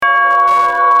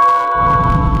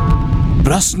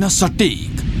प्रश्न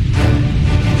सटीक,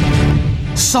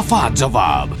 सफा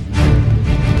जवाब,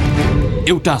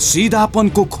 एउटा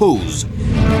सिधापनको खोज,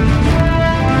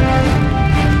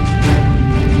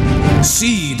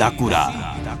 सीधा कुरा।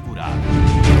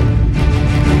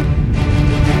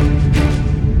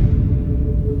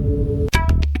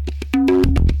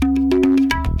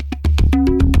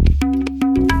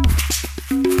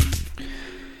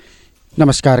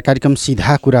 नमस्कार, कार्यक्रम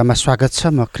सीधा कुरामा स्वागत छ।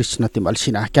 म कृष्ण तिमल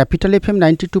Sinha. Capital FM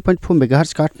 92.4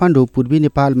 megahertz Kathmandu, पूर्वी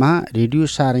नेपालमा रेडियो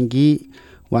सारङ्गी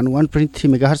 11.3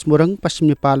 मेगाहर्ज मोरङ, पश्चिम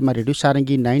नेपालमा रेडियो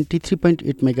सारङ्गी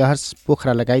 93.8 मेगाहर्ज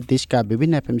पोखरा लगायत देशका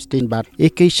विभिन्न एफएम स्टेशनबाट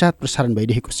एकैसाथ प्रसारण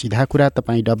भइरहेको सीधा कुरा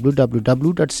तपाईँ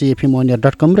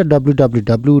www.cfmonier.com र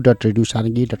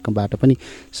www.radiosarangi.com बाट पनि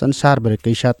संसारभर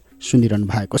एकैसाथ सुनिरहनु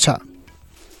भएको छ।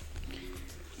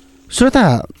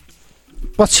 श्रोता,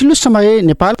 पछिल्लो समय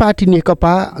नेपाल पार्टी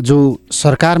नेकपा जो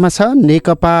सरकारमा छ,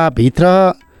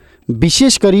 नेकपाभित्र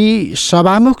विशेष गरी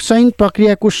सभामुख चयन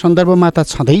प्रक्रियाको सन्दर्भमा त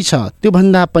छँदैछ,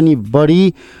 त्योभन्दा पनि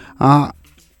बढी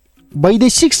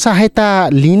वैदेशिक सहायता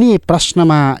लिने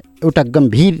प्रश्नमा एउटा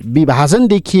गम्भीर विभाजन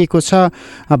देखिएको छ।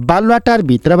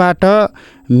 बालुवाटारभित्रबाट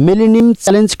मिलेनियम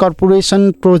च्यालेन्ज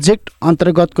कर्पोरेसन प्रोजेक्ट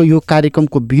अन्तर्गतको यो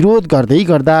कार्यक्रमको विरोध गर्दै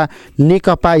गर्दा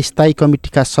नेकपा स्थायी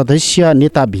कमिटीका सदस्य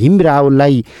नेता भीम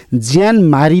रावललाई ज्यान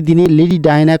मारिदिने, लेडी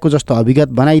डायनाको जस्तो अभिगत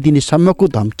बनाइदिने सम्मको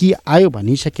धम्की आयो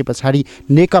भनिसके पछाडि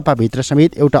नेकपाभित्र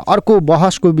समेत एउटा अर्को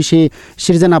बहसको विषय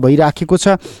सिर्जना भइराखेको छ।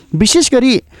 विशेष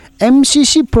गरी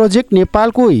एमसिसी प्रोजेक्ट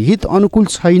नेपालको हित अनुकूल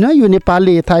छैन, यो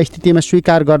नेपालले यथास्थितिमा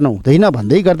स्वीकार गर्न हुँदैन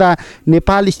भन्दै गर्दा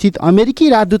नेपाल स्थित अमेरिकी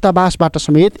राजदूतावासबाट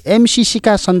समेत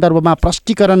एमसिसीका सन्दर्भमा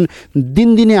प्रष्टीकरण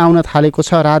दिनदिनै आउन थालेको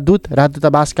छ।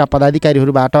 राजदूतावासका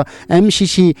पदाधिकारीहरूबाट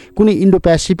एमसिसी कुनै इन्डो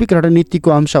पेसिफिक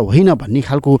रणनीतिको अंश होइन भन्ने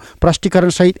खालको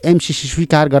प्रष्टीकरणसहित एमसिसी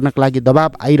स्वीकार गर्नका लागि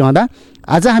दबाब आइरहँदा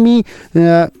आज हामी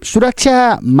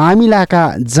सुरक्षा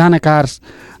मामिलाका जानकार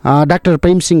डाक्टर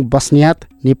प्रेम सिंह बस्नेत,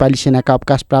 नेपाली सेनाका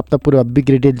अवकाश प्राप्त पूर्व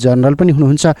ब्रिगेडियर जनरल पनि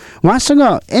हुनुहुन्छ। उहाँसँग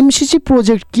एमसिसी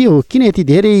प्रोजेक्ट के हो, किन यति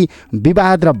धेरै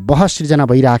विवाद र बहस सिर्जना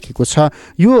भइराखेको छ,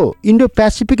 यो इन्डो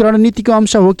पेसिफिक रणनीतिको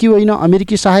अंश हो कि होइन,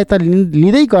 अमेरिकी सहायता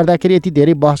लिँदै गर्दाखेरि यति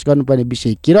धेरै बहस गर्नुपर्ने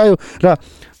विषय के रह्यो र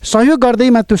सहयोग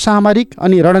गर्दैमा त्यो सामरिक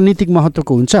अनि रणनीतिक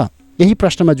महत्त्वको हुन्छ, यही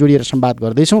प्रश्नमा जोडिएर संवाद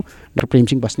गर्दैछौँ डाक्टर प्रेम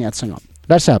सिंह बस्नेतसँग।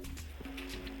 डाक्टर साहब,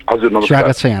 हजुर नमस्कार।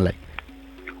 स्वागत छ यहाँलाई।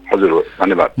 हजुर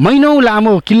धन्यवाद। महिनौँ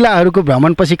लामो किल्लाहरूको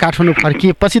भ्रमणपछि काठमाडौँ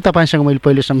फर्किएपछि तपाईँसँग मैले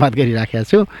पहिलो संवाद गरिराखेको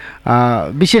छु।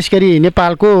 विशेष गरी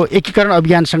नेपालको एकीकरण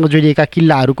अभियानसँग जोडिएका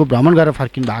किल्लाहरूको भ्रमण गरेर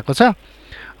फर्किनु भएको छ।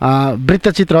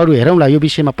 वृत्तचित्रहरू हेरौँला, यो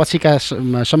विषयमा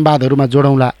पछिका संवादहरूमा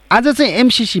जोडौँला। आज चाहिँ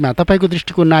एमसिसीमा तपाईँको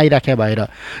दृष्टिकोण नआइराख्या भएर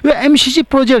यो एमसिसी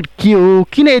प्रोजेक्ट के हो,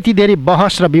 किन यति धेरै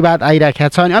बहस र विवाद आइराखेको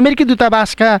छ, अनि अमेरिकी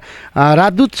दूतावासका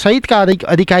राजदूत सहितका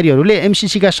अधिकारीहरूले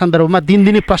एमसिसीका सन्दर्भमा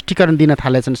दिनदिनै प्रष्टीकरण दिन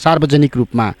थालेछन् सार्वजनिक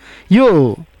रूपमा, यो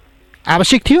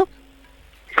आवश्यक थियो?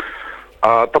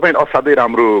 तपाईँ असाध्यै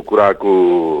राम्रो कुराको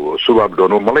सुझाव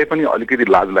गर्नु। मलाई पनि अलिकति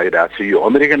लाज लागिरहेको छ। यो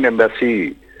अमेरिकन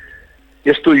एम्बेसी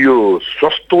यस्तो यो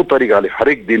सस्तो तरिकाले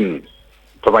हरेक दिन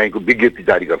तपाईँको विज्ञप्ति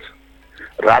जारी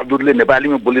गर्छ। राजदूतले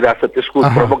नेपालीमा बोलिरहेछ, त्यसको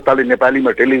प्रवक्ताले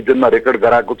नेपालीमा टेलिभिजनमा रेकर्ड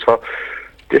गराएको छ,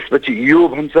 त्यसपछि यो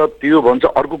भन्छ त्यो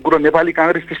भन्छ। अर्को कुरो, नेपाली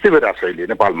काङ्ग्रेस त्यस्तै भइरहेछ अहिले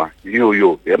नेपालमा। यो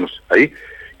हेर्नुहोस् है,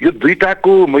 यो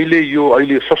दुईटाको मैले यो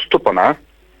अहिले सस्तोपना,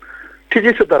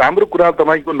 ठिकै छ त, राम्रो कुरा।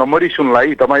 तपाईँको नम्बरी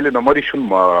सुनलाई तपाईँले नम्बरी सुन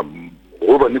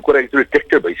हो भन्ने कुरा एकचोटि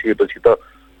टेक्स्टेड भइसकेपछि त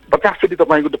 50 चोटि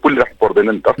तपाईँको त पुलिराख्नु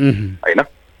पर्दैन नि त, होइन?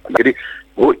 भन्दाखेरि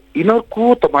हो यिनीहरूको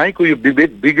तपाईँको यो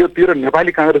विज्ञप्ति र नेपाली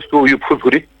काङ्ग्रेसको यो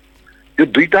फुरफुरी, यो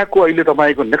दुईटाको अहिले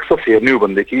तपाईँको नेक्सस हेर्ने हो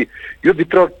भनेदेखि यो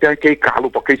भित्र त्यहाँ केही कालो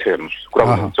पक्कै छ। हेर्नुहोस्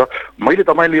कुरा हुन्छ। मैले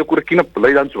तपाईँले यो कुरा किन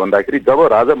लैजान्छु भन्दाखेरि, जब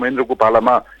राजा महेन्द्रको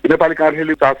पालामा नेपाली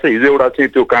काङ्ग्रेसले चाहन्छ, हिजो एउटा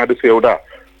चाहिँ त्यो काङ्ग्रेसको एउटा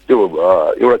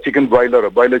चिकन ब्रोइलर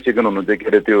चिकन हुनुहुन्छ के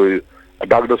अरे, त्यो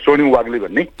डाक्टर सोनिङ वाग्ले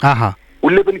भन्ने,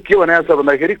 उसले पनि के भनेको छ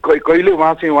भन्दाखेरि कहिले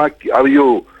अब यो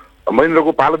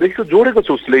महेन्द्रको पालादेखि जोडेको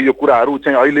छ उसले यो कुराहरू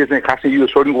चाहिँ अहिले चाहिँ खासै यो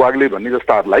सोनिङ वाग्ले भन्ने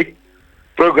जस्ताहरूलाई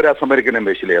प्रयोग गरेको छ अमेरिकन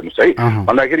एम्बेसीले। हेर्नुहोस् है,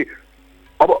 भन्दाखेरि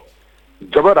अब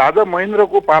जब राजा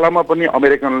महेन्द्रको पालामा पनि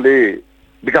अमेरिकनले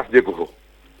विकास दिएको हो,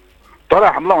 तर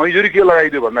हामीलाई हैजुरी के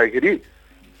लगाइदियो भन्दाखेरि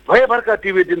भयभरका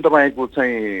टिबेटियन तपाईँको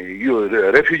चाहिँ यो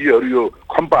रेफ्युजीहरू यो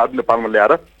खम्पाहरू नेपालमा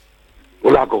ल्याएर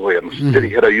हुलाएको हो। हेर्नुहोस्,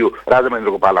 त्यतिखेर यो राजा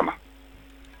महेन्द्रको पालामा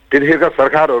त्यतिखेरका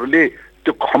सरकारहरूले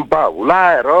त्यो खम्पा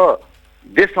हुलाएर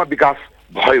देशमा विकास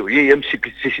भयो, यही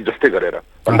एमसिसी जस्तै गरेर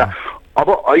भन्दा। अब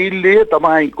अहिले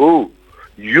तपाईँको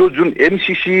यो जुन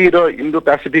एमसिसी र इन्डो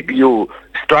पेसिफिक यो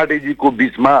स्ट्राटेजीको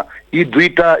बिचमा यी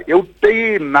दुईटा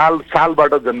एउटै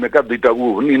सालबाट जन्मेका दुईटा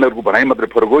हुन्, यिनीहरूको भनाइ मात्रै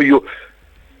फरक हो। यो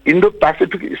इन्डो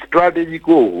पेसिफिक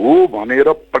स्ट्राटेजीको हो भनेर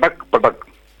पटक पटक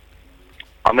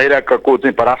अमेरिकाको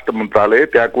चाहिँ परराष्ट्र मन्त्रालय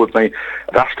त्यहाँको चाहिँ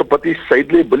राष्ट्रपति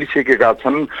सहितले बोलिसकेका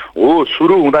छन्। हो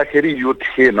सुरु हुँदाखेरि यो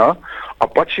थिएन,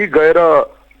 पछि गएर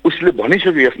उसले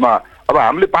भनिसक्यो यसमा अब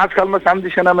हामीले 5 सालमा शान्ति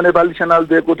सेनामा नेपाली सेनाले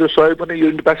दिएको त्यो सहयोग पनि यो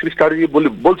इन्डो पेसिफिक स्ट्राटेजी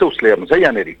बोल्छ उसले, हेर्नुहोस् है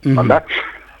यहाँनिर भन्दा।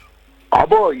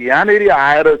 अब यहाँनिर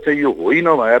आएर चाहिँ यो होइन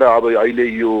भएर अब अहिले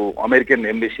यो अमेरिकन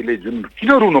एम्बेसीले जुन किन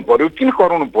रुनु पर्यो, किन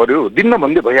कराउनु पर्यो, दिन्न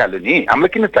भन्दै भइहाल्यो नि,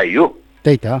 हामीलाई किन चाहियो?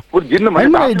 त्यही त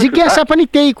जिज्ञासा पनि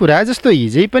त्यही कुरा। जस्तो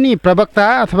हिजै पनि प्रवक्ता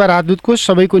अथवा राजदूतको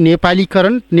सबैको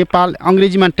नेपालीकरण, नेपाल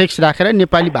अङ्ग्रेजीमा टेक्स्ट राखेर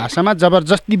नेपाली भाषामा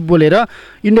जबरजस्ती बोलेर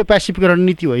इन्डो पेसिफिक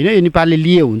रणनीति होइन यो नेपालले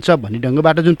लिए हुन्छ भन्ने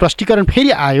ढङ्गबाट जुन प्रष्टीकरण फेरि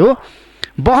आयो,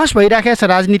 बहस भइराखेको छ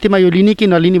राजनीतिमा यो लिने कि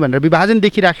नलिने भनेर, विभाजन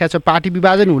देखिराखेको छ, पार्टी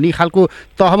विभाजन हुने खालको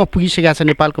तहमा पुगिसकेका छ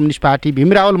नेपाल कम्युनिस्ट पार्टी।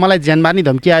 भीम रावल मलाई ज्यान मार्ने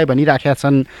धम्की आयो भनिराखेका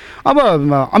छन्। अब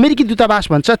अमेरिकी दूतावास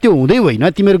भन्छ त्यो हुँदै होइन,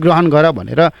 तिमीहरू ग्रहण गर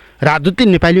भनेर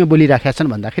राजदूतले नेपालीमा बोलिराखेका छन्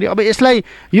भन्दाखेरि अब यसलाई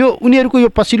यो उनीहरूको यो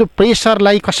पछिल्लो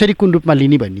प्रेसरलाई कसरी कुन रूपमा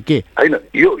लिने भन्ने के होइन।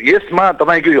 यो यसमा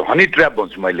तपाईँको यो हनी ट्र्याप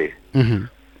भन्छु मैले,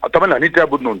 तपाईँले हनी ट्र्याप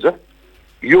बुझ्नुहुन्छ?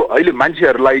 यो अहिले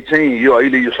मान्छेहरूलाई चाहिँ यो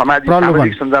अहिले यो सामाजिक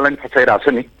सञ्जालमा फसाइरहेको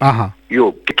छ नि, यो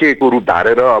के को रूप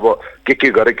धारेर अब के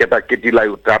गरे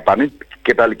केटाकेटीलाई ट्र्याप पार्ने,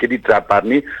 केटाले केटी ट्र्याप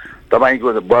पार्ने,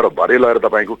 तपाईँको भरे लगेर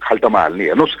तपाईँको खाल्टामा हाल्ने।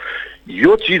 हेर्नुहोस्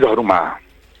यो चिजहरूमा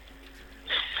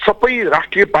सबै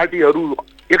राष्ट्रिय पार्टीहरू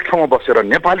एक ठाउँमा बसेर,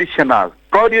 नेपाली सेना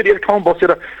प्रहरीहरू एक ठाउँमा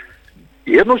बसेर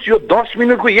हेर्नुहोस्, यो 10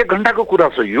 मिनटको 1 घन्टाको कुरा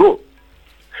छ। यो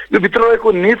भित्र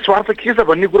रहेको निज स्वार्थ के छ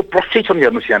भन्ने कुरो प्रष्टै छ नि।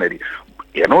 हेर्नुहोस् यहाँनिर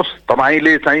हेर्नुहोस्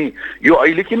तपाईँले चाहिँ यो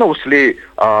अहिले किन उसले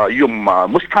यो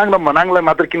मुस्ताङ र मनाङलाई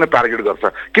मात्र किन टार्गेट गर्छ,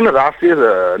 किन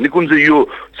राष्ट्रिय निकुञ्ज यो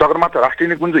सगरमाथा राष्ट्रिय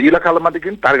निकुञ्ज इलाकालाई मात्र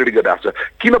किन टार्गेट गरिरहेको छ,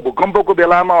 किन भूकम्पको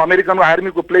बेलामा अमेरिकन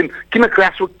आर्मीको प्लेन किन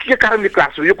क्रास हो, के कारणले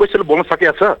क्रास हो, यो कसैले बोल्न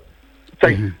सकेको छ?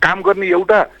 चाहिँ काम गर्ने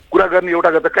एउटा, कुरा गर्ने एउटा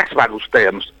गर्दा क्रास भएको उस्तै।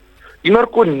 हेर्नुहोस्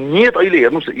यिनीहरूको नियत अहिले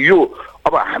हेर्नुहोस् यो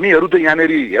अब हामीहरू त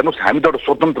यहाँनिर हेर्नुहोस् हामी त एउटा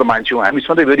स्वतन्त्र मान्छे हौँ, हामी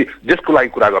सधैँभरि देशको लागि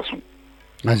कुरा गर्छौँ।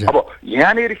 अब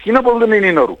यहाँनिर किन बोल्दैन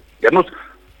यिनीहरू? हेर्नुहोस्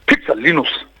ठिक छ,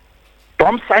 लिनुहोस्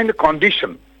टर्म्स एन्ड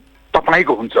कन्डिसन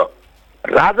तपाईँको हुन्छ।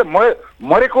 राजा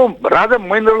मरेको राजा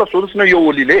महेन्द्रलाई सोध्नुहोस् न, यो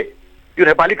ओलीले, यो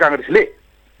नेपाली काङ्ग्रेसले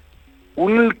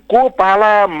उनको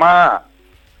पालामा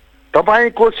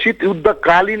तपाईँको शीत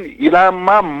युद्धकालीन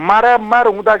इलाममा मारामार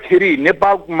हुँदाखेरि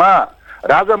नेपालमा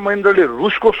राजा महेन्द्रले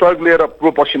रुसको सहयोग लिएर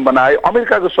पूर्व पश्चिम बनाए,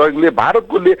 अमेरिकाको सहयोगले,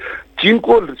 भारतकोले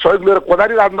चीनको सहयोग लिएर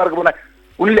कोदारी राजमार्ग बनाए।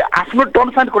 उनले आफ्नो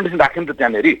टर्म्स एन्ड कन्डिसन राख्यो नि त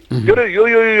त्यहाँनिर, यो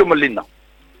यो यो म लिन्न,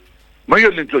 म यो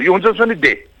लिन्छु, यो हुन्छ नि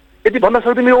दे, यति भन्न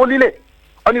सक्दैन यो ओलीले।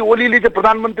 अनि ओलीले चाहिँ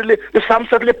प्रधानमन्त्रीले यो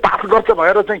सांसदले पास गर्छ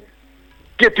भएर चाहिँ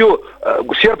के त्यो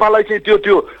शेर्पालाई चाहिँ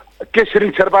त्यो के सिरिङ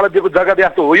शेर्पालाई दिएको जग्गा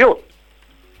दिएको हो यो?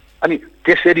 अनि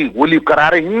त्यसरी ओली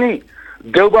कराएर हिँड्ने,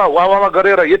 देउबा वावा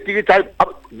गरेर यतिकै चाहिँ अब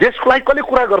देशको लागि कसले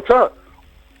कुरा गर्छ?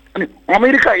 अनि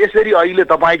अमेरिका यसरी अहिले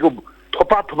तपाईँको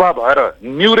थोपा भएर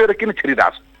निहुरेर किन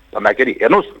छिरिरहेछ भन्दाखेरि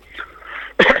हेर्नुहोस्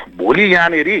भोलि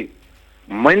यहाँनिर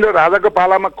महेन्द्र राजाको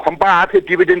पालामा खम्पा आएको थियो,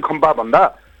 टिबेटियन खम्पा भन्दा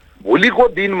भोलिको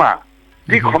दिनमा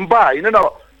ती खम्पा होइन न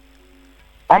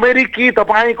अमेरिकी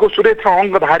तपाईँको सुरक्षा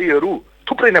अङ्गधारीहरू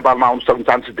थुप्रै नेपालमा आउन सक्ने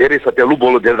चान्सेस धेरै छ। त्यो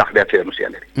लुबोलो धेरै राखिदिएको छ हेर्नुहोस्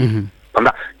यहाँनिर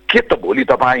भन्दा के त भोलि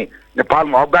तपाईँ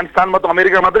नेपालमा अफगानिस्तानमा त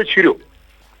अमेरिका मात्रै छिर्यो,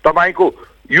 तपाईँको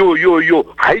यो यो यो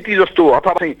हाइटी जस्तो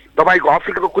अथवा चाहिँ तपाईँको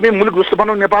अफ्रिकाको कुनै मुलुक जस्तो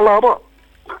बनाउनु नेपाललाई अब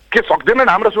के सक्दैनन्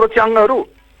हाम्रा सुरक्षा अङ्गहरू?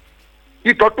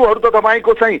 यी टट्टुहरू त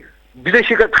तपाईँको चाहिँ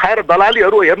विदेशीका खाएर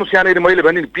दलालीहरू हेर्नुहोस् यहाँनिर मैले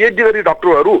भने पिएचडी गरी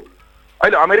डक्टरहरू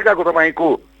अहिले अमेरिकाको तपाईँको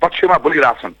पक्षमा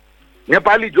बोलिरहेछन्।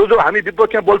 नेपाली जो हामी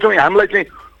विपक्षमा बोल्छौँ हामीलाई चाहिँ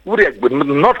उरे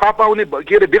नथाहा पाउने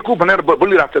के अरे बेकु भनेर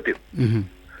बोलिरहेको छ। त्यो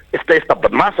यस्ता यस्ता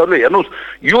बदमासहरूले हेर्नुहोस्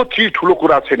यो चिज ठुलो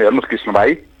कुरा छैन। हेर्नुहोस् कृष्ण भाइ,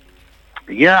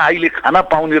 यहाँ अहिले खाना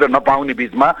पाउने र नपाउने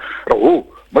बिचमा र हो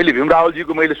मैले भीम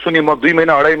रावलजीको मैले सुने, म 2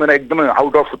 महिना 2.5 महिना एकदमै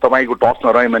आउट अफ तपाईँको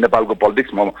टचमा रहेँ, म नेपालको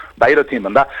पोलिटिक्स म बाहिर थिएँ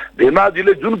भन्दा भीम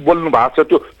रावलजीले जुन बोल्नु भएको छ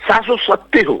त्यो साँचो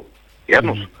सत्य हो।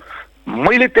 हेर्नुहोस्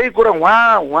मैले त्यही कुरा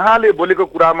उहाँले बोलेको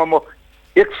कुरामा म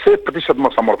 100% म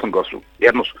समर्थन गर्छु।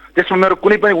 हेर्नुहोस् त्यसमा मेरो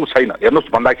कुनै पनि उ छैन।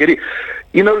 हेर्नुहोस् भन्दाखेरि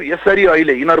यिनीहरू यसरी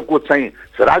अहिले यिनीहरूको चाहिँ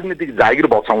राजनीतिक जागिर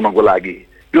बचाउनको लागि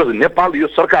यो नेपाल यो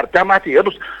सरकार त्यहाँमाथि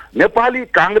हेर्नुहोस् नेपाली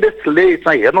काङ्ग्रेसले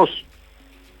चाहिँ हेर्नुहोस्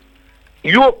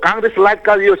यो काङ्ग्रेस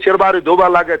लगायतका यो शेरबारे दोबा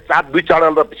लगायत 2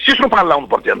 चाडल र सिस्नो पान लाउनु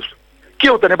पर्छ। हेर्नुहोस् के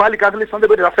हो त नेपाली काङ्ग्रेस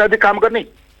सधैँभरि राष्ट्रवादी काम गर्ने?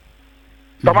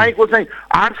 तपाईँको चाहिँ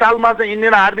 8 सालमा चाहिँ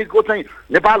इन्डियन आर्मीको चाहिँ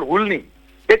नेपाल हुल्ने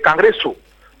एक काङ्ग्रेस हो,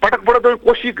 पटक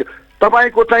कोशी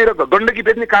तपाईँको चाहिँ र गण्डकी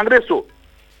बेच्ने काङ्ग्रेस हो,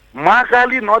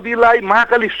 महाकाली नदीलाई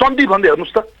महाकाली सन्धि भन्दै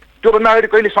हेर्नुहोस् त, त्योभन्दा अगाडि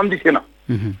कहिले सन्धि थिएन।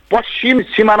 पश्चिम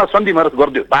सिमाना सन्धि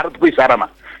गरिदियो भारतको इसारामा,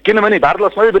 किनभने भारतलाई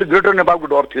सधैँभरि ग्रेटर नेपालको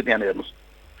डर थियो त्यहाँ।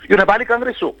 हेर्नुहोस् यो नेपाली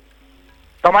काङ्ग्रेस हो।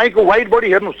 तपाईँको वाइट बडी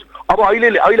हेर्नुहोस् अब अहिले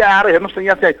आएर हेर्नुहोस् त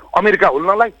यहाँ चाहिँ अमेरिका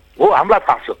हुल्नलाई हो हामीलाई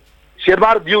थाहा छ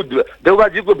शेरबहादुर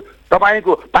देउबाज्यूको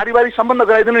तपाईँको पारिवारिक सम्बन्ध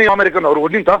गराइदिनु नि अमेरिकनहरू हो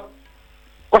नि त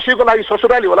कसैको लागि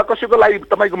ससुराली होला कसैको लागि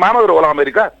तपाईँको मामाहरू होला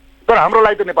अमेरिका तर हाम्रो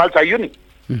लागि त नेपाल चाहियो नि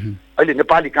अहिले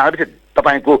नेपाली काङ्ग्रेस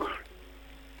तपाईँको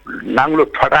नाङ्लो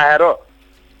ठटाएर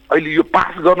अहिले यो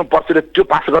पास गर्नुपर्छ र त्यो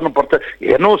पास गर्नुपर्छ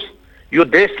हेर्नुहोस् यो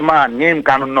देशमा नियम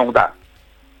कानुन नहुँदा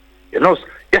हेर्नुहोस्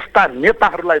यस्ता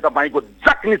नेताहरूलाई तपाईँको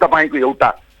जाक्ने तपाईँको एउटा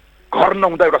घर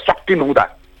नहुँदा एउटा शक्ति नहुँदा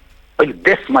अहिले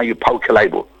देशमा यो फाउ खेलाइ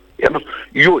भयो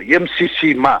हेर्नुहोस् यो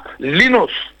एमसिसीमा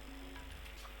लिनुहोस्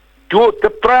त्यो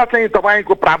त्यत्र चाहिँ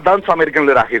तपाईँको प्रावधान छ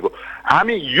अमेरिकनले राखेको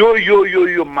हामी यो यो यो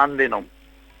यो मान्दैनौँ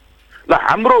ल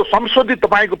हाम्रो संशोधित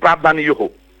तपाईँको प्रावधान यो हो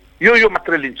यो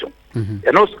मात्रै लिन्छौँ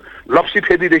हेर्नुहोस् लप्सी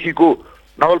फेदीदेखिको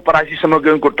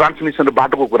नवलपरासीसम्मको ट्रान्समिसन र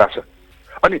बाटोको कुरा छ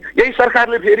अनि यही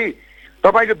सरकारले फेरि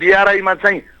तपाईँको बिआरआईमा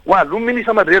चाहिँ उहाँ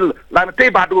लुम्बिनीसम्म रेल लाने त्यही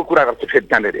बाटोको कुरा गर्छ फेरि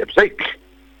त्यहाँनिर हेर्नुहोस् है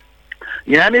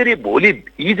यहाँनिर भोलि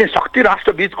यी चाहिँ शक्ति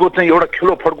राष्ट्र बिचको चाहिँ एउटा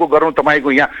खेलो फड्को गरौँ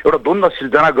तपाईँको यहाँ एउटा द्वन्द्व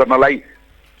सिर्जना गर्नलाई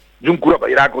जुन कुरा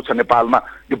भइरहेको छ नेपालमा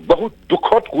यो बहुत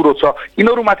दुःखद कुरो छ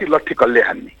यिनीहरूमाथि लट्ठी कसले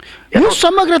हान्ने यो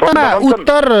समग्रतामा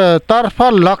उत्तरतर्फ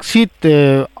लक्षित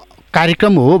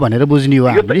कार्यक्रम हो भनेर बुझ्ने हो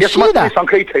हामीले सिधा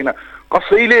शङ्कै छैन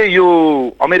कसैले यो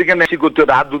अमेरिकन एम्बेसीको त्यो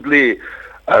राजदूतले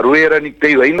रोएर नि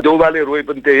त्यही होइन देउबाले रोए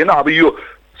पनि त्यही होइन अब यो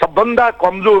सबभन्दा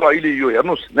कमजोर अहिले यो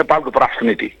हेर्नुहोस् नेपालको परराष्ट्र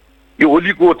नीति यो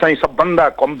ओलीको चाहिँ सबभन्दा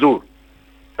कमजोर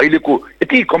अहिलेको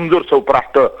यति कमजोर छ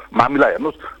परराष्ट्र मामिला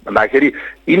हेर्नुहोस् भन्दाखेरि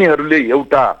यिनीहरूले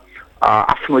एउटा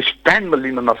आफ्नो स्ट्यान्डमा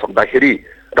लिन नसक्दाखेरि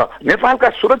र नेपालका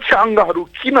सुरक्षा अङ्गहरू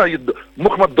किन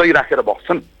मुखमा दही राखेर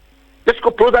बस्छन् त्यसको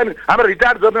प्रोजान हाम्रो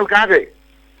रिटायर्ड जनरल कहाँ गए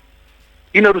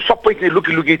यिनीहरू सबै चाहिँ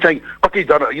लुकी चाहिँ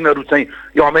कतिजना यिनीहरू चाहिँ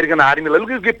यो अमेरिकन आर्मीलाई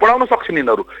लुकी पढाउन सक्छन्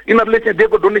यिनीहरूले चाहिँ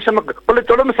दिएको डोनेसनमा कसले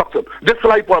चढाउन सक्छन् देशको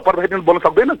लागि पर्फेक्ट बोल्न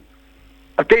सक्दैनन्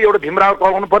त्यही एउटा भीमराव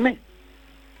कराउनु पर्ने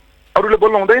अरूले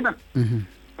बोल्नु हुँदैन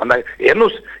भन्दा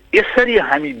हेर्नुहोस् यसरी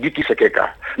हामी बितिसकेका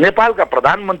नेपालका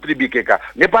प्रधानमन्त्री बिकेका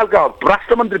नेपालका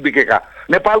राष्ट्रमन्त्री बिकेका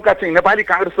नेपालका चाहिँ नेपाली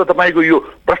काङ्ग्रेस त तपाईँको यो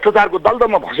भ्रष्टाचारको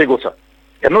दलदलमा फसेको छ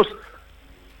हेर्नुहोस्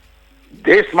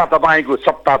देशमा तपाईँको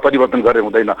सत्ता परिवर्तन गरेर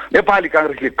हुँदैन नेपाली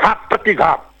काङ्ग्रेसले घात प्रति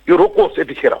घात यो रोकोस्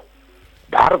यतिखेर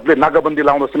भारतले नाकाबन्दी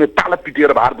लाउँदा समय ताला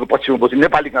पिटिएर भारतको पछिमा बस्यो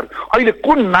नेपाली काङ्ग्रेस अहिले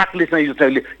कुन नाकले चाहिँ यो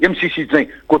चाहिँ एमसिसी चाहिँ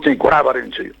को चाहिँ घोडा भएर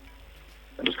हिँड्छ यो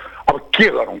अब के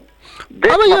गरौँ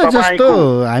अब यो जस्तो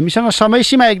हामीसँग समय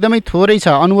सीमा एकदमै थोरै छ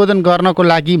अनुमोदन गर्नको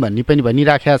लागि भन्ने पनि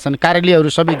भनिराखेका छन् कार्यालयहरू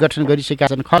सबै गठन गरिसकेका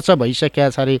छन् खर्च भइसकेका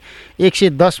छ अरे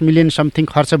 110 मिलियन समथिङ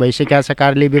खर्च भइसकेका छ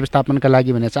कार्यालय व्यवस्थापनका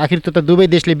लागि भनेको छ आखिर त्यो त दुवै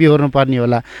देशले बिहोर्नु पर्ने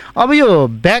होला अब यो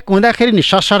ब्याक हुँदाखेरि नि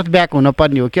सशर्त ब्याक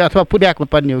हुनुपर्ने हो कि अथवा पुर्याक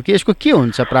हुनुपर्ने हो कि यसको के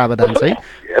हुन्छ प्रावधान चाहिँ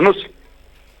हेर्नुहोस्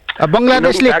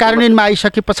बङ्गलादेशले कार्यान्वयनमा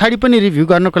आइसके पछाडि पनि रिभ्यू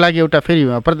गर्नको लागि एउटा फेरि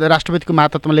राष्ट्रपतिको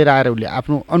मातहतमा लिएर आएर उसले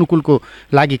आफ्नो अनुकूलको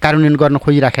लागि कार्यान्वयन गर्न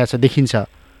खोजिराखेको छ देखिन्छ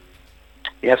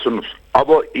यहाँ सुन्नुहोस् अब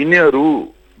यिनीहरू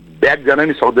ब्याक जान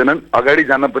नि सक्दैनन् अगाडि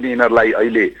जान पनि यिनीहरूलाई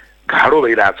अहिले गाह्रो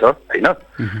भइरहेछ होइन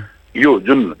यो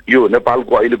जुन यो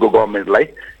नेपालको अहिलेको गभर्मेन्टलाई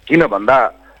किन भन्दा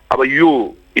अब यो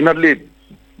यिनीहरूले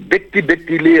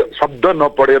व्यक्तिले शब्द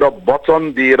नपढेर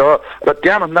वचन दिएर र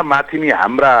त्यहाँभन्दा माथि नि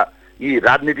हाम्रा यी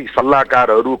राजनीतिक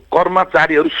सल्लाहकारहरू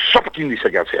कर्मचारीहरू सब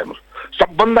किनिसकेका छ हेर्नुहोस्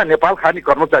सबभन्दा नेपाल खाने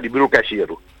कर्मचारी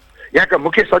ब्युरोक्रेसीहरू यहाँका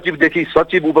मुख्य सचिवदेखि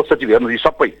सचिव उपसचिव हेर्नुहोस् यी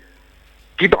सबै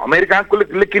कि त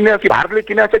अमेरिकाले किनेको कि भारतले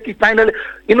किनेको छ कि चाइनाले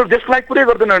यिनीहरू देशको लागि पुरै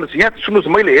गर्दैन हेर्नुहोस् यहाँ सुन्नुहोस्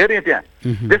मैले हेरेँ त्यहाँ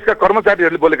देशका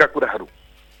कर्मचारीहरूले बोलेका कुराहरू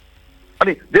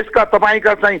अनि देशका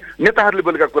तपाईँका चाहिँ नेताहरूले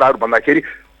बोलेका कुराहरू भन्दाखेरि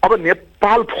अब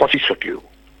नेपाल फसिसक्यो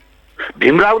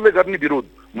भीमरावले गर्ने विरोध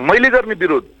मैले गर्ने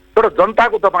विरोध तर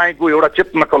जनताको तपाईँको एउटा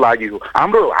चेतनाको लागि हो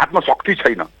हाम्रो हातमा शक्ति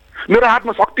छैन मेरो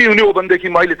हातमा शक्ति हुने हो भनेदेखि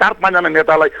म अहिले 4-5 जना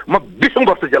नेतालाई म 20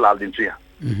 वर्ष जेल हालिदिन्छु यहाँ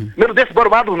मेरो देश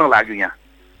बर्बाद हुन लाग्यो यहाँ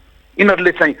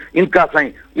यिनीहरूले चाहिँ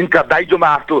यिनका दाइजोमा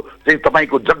आफ्नो चाहिँ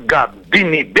तपाईँको जग्गा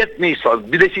दिने बेच्ने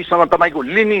विदेशीसँग तपाईँको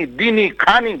लिने दिने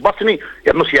खाने बस्ने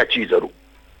हेर्नुहोस् यहाँ चिजहरू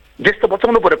देश त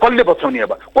बचाउनु पर्यो कसले बचाउने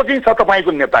अब को चाहिँ छ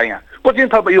तपाईँको नेता यहाँ को चाहिँ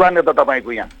छ युवा नेता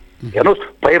तपाईँको यहाँ हेर्नुहोस्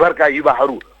भयभरका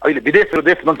युवाहरू अहिले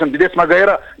देश बन्छन् विदेशमा गएर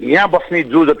यहाँ बस्ने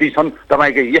जो जति छन्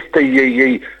तपाईँको यस्तै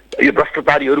यही यो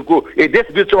भ्रष्टाचारीहरूको यही देश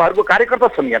बिचौहरूको कार्यकर्ता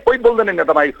छन् यहाँ कोही बोल्दैन नि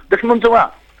तपाईँ देख्नुहुन्छ उहाँ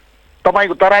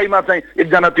तपाईँको तराईमा चाहिँ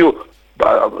एकजना त्यो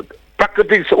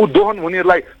प्राकृतिक उद्वहन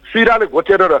हुनेहरूलाई सुइराले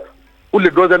घोचेर उसले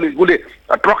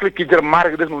ट्रकले खिचेर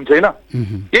मारेको देख्नुहुन्छ होइन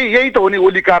यही त हो नि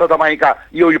ओलीका र तपाईँका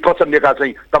यो प्रचण्डका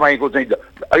चाहिँ तपाईँको चाहिँ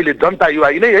अहिले जनता युवा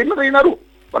यिनै होइन त यिनीहरू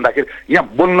भन्दाखेरि यहाँ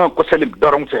बोल्न कसैले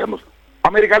डराउँछ हेर्नुहोस्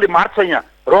अमेरिकाले मार्छ यहाँ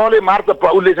रहले मार्छ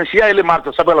उसले चाहिँ सिआईले मार्छ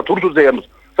सबैलाई थुर्छ हेर्नुहोस्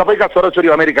सबैका छोराछोरी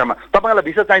अमेरिकामा तपाईँलाई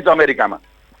भिसा चाहिन्छ अमेरिकामा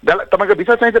तपाईँको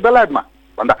भिसा चाहिन्छ बेलायतमा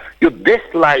भन्दा यो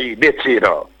देशलाई बेचेर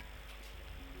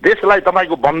देशलाई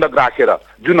तपाईँको बन्धक राखेर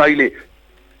जुन अहिले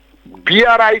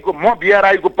बिआरआईको म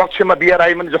बिआरआईको पक्षमा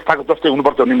बिआरआई पनि जस्ताको जस्तै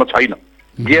हुनुपर्छ भन्ने म छैन।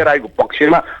 बिआरआईको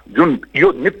पक्षमा जुन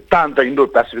यो नितान्त इन्डो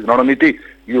पेसिफिक रणनीति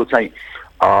यो चाहिँ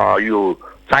यो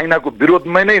चाइनाको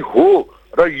विरोधमै नै हो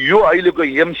र यो अहिलेको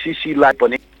एमसिसीलाई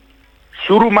पनि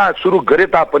सुरु गरे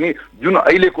तापनि जुन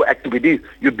अहिलेको एक्टिभिटी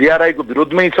यो बिआरआईको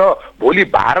विरोधमै छ। भोलि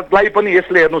भारतलाई पनि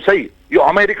यसले हेर्नुहोस् है, यो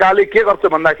अमेरिकाले के गर्छ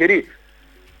भन्दाखेरि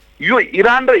यो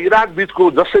इरान र इराक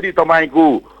बीचको जसरी तपाईँको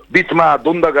बीचमा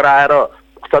द्वन्द्व गराएर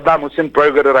सद्दाम हुसेन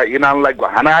प्रयोग गरेर इरानलाई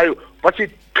हनायो, पछि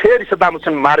फेरि सद्दाम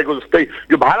हुसेन मारेको जस्तै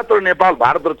यो भारत र नेपाल,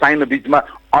 भारत र चाइना बीचमा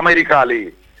अमेरिकाले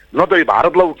न त यो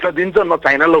भारतलाई उठ्न दिन्छ न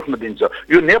चाइनालाई उठ्न दिन्छ।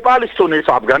 यो नेपाल यस्तो हुनेछ,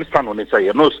 अफगानिस्तान हुनेछ।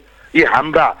 हेर्नुहोस् यी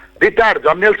हाम्रा रिटायर्ड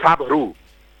जनरल साहबहरू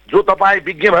जो तपाईँ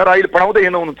विज्ञ भएर अहिले पढाउँदै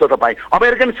हुनुहुन्छ, तपाईँ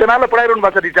अमेरिकन सेनालाई पढाइरहनु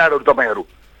भएको छ रिटायर्डहरू, तपाईँहरू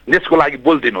देशको लागि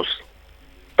बोलिदिनुहोस्।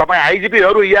 तपाईँ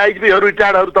आइजिपीहरू एआइजिपीहरू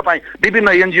रिटायर्डहरू तपाईँ विभिन्न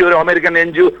एनजिओहरू, अमेरिकन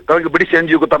एनजिओ, तपाईँको ब्रिटिस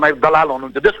एनजिओको तपाईँ दलाल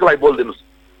हुनुहुन्छ, देशको लागि बोलिदिनुहोस्।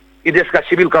 यी देशका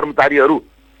सिभिल कर्मचारीहरू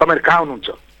तपाईँहरू कहाँ हुनुहुन्छ?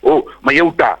 हो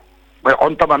म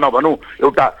अन्तमा नभनौँ,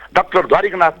 एउटा डाक्टर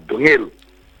द्वारिकानाथ ढुङ्गेल,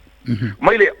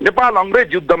 मैले नेपाल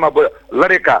अङ्ग्रेज युद्धमा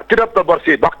लडेका 73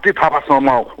 वर्षीय भक्ति थापासँग म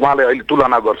उहाँलाई अहिले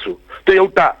तुलना गर्छु। त्यो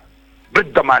एउटा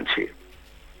वृद्ध मान्छे,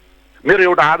 मेरो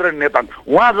एउटा आदरणीय नेता,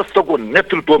 उहाँ जस्तोको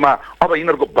नेतृत्वमा अब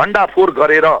यिनीहरूको भण्डाफोर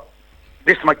गरेर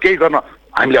देशमा केही गर्न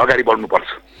हामीले अगाडि बढ्नुपर्छ।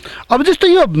 अब जस्तो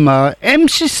यो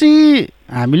एमसिसी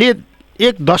हामीले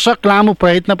एक दशक लामो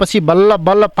प्रयत्नपछि बल्ल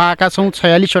बल्ल पाएका छौँ।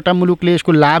 46वटा मुलुकले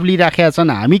यसको लाभ लिइराखेका छन्।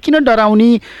 हामी किन डराउने?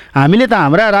 हामीले त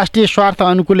हाम्रा राष्ट्रिय स्वार्थ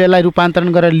अनुकूल यसलाई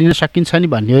रूपान्तरण गरेर लिन सकिन्छ नि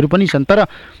भन्नेहरू पनि छन्। तर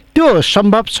त्यो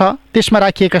सम्भव छ? त्यसमा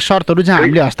राखिएका शर्तहरू चाहिँ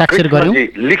हामीले हस्ताक्षर गऱ्यौँ।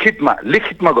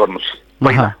 लिखितमा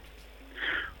गर्नुहोस्।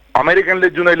 अमेरिकनले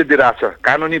जुन अहिले दिइरहेछ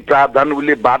कानुनी प्रावधान,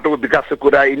 उसले बाटोको विकासको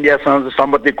कुरा, इन्डियासँग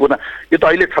सम्बन्धित कुरा, यो त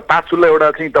अहिले छत्ताछुल्ला एउटा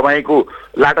चाहिँ तपाईँको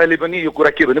लाटाले पनि यो कुरा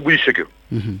के भने बुझिसक्यो।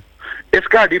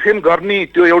 यसका डिफेन्ड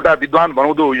गर्ने त्यो एउटा विद्वान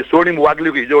बनाउँदो यो स्वर्णिम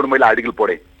वाग्लेको हिजो एउटा मैले आर्टिकल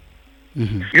पढेँ।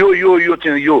 यो यो यो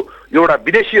चाहिँ यो एउटा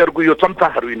विदेशीहरूको यो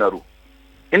चम्चाहरू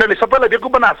यिनीहरूले सबैलाई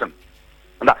बेकुफ बनाछन्।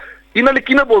 भन्दा यिनीहरूले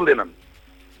किन बोल्दैनन्?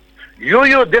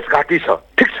 यो देश घाटी छ,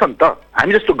 ठिक छ नि त।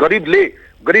 हामी जस्तो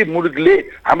गरिब मुलुकले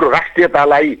हाम्रो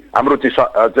राष्ट्रियतालाई, हाम्रो चाहिँ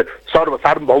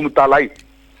सार्वभौमतालाई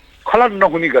खलन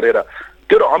नहुने गरेर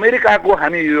त्यो अमेरिकाको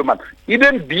हामी यो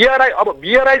इभेन बिआरआई, अब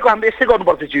बिआरआईको हामीले यसै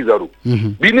गर्नुपर्छ चिजहरू,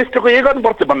 बिजनेसको यही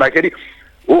गर्नुपर्छ भन्दाखेरि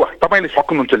हो तपाईँले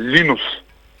सक्नुहुन्छ लिनुहोस्,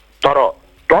 तर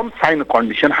टर्म्स एन्ड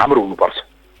कन्डिसन हाम्रो हुनुपर्छ।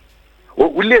 हो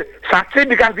उसले साँच्चै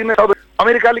विकास दिने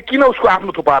अमेरिकाले किन उसको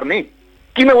आफ्नो थुपार्ने?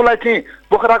 किन उसलाई चाहिँ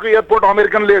पोखराको एयरपोर्ट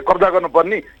अमेरिकनले कब्जा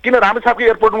गर्नुपर्ने? किन रामेछापको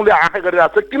एयरपोर्ट उसले आँखा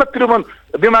गरिरहेको छ? किन त्रिभुवन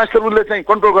विमानस्थल उसले चाहिँ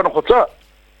कन्ट्रोल गर्न खोज्छ?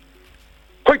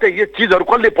 खोइ त यो चिजहरू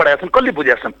कसले पढाएका छन्, कसले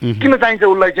बुझेका छन्? किन चाहिन्छ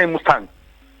उसलाई चाहिँ मुस्ताङ?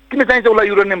 किन चाहिन्छ उसलाई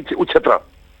युरेनियम क्षेत्र?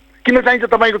 किन चाहिन्छ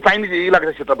तपाईँको चाइनिज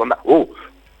इलाका क्षेत्र? भन्दा हो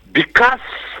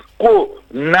विकासको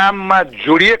नाममा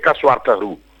जोडिएका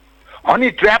स्वार्थहरू, हनी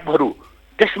ट्र्यापहरू,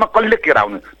 त्यसमा कसले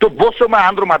केराउने? त्यो बोसोमा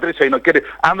आन्द्रो मात्रै छैन, के अरे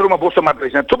आन्द्रोमा बोसो मात्रै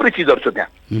छैन, थुप्रै चिजहरू छ त्यहाँ।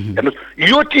 हेर्नुहोस्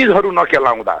यो चिजहरू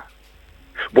नकेलाउँदा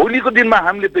भोलिको दिनमा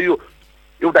हामीले त यो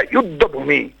एउटा युद्ध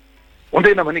भूमि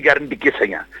हुँदैन भन्ने ग्यारेन्टी के छ?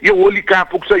 यहाँ यो ओली कहाँ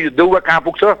पुग्छ, यो देउवा कहाँ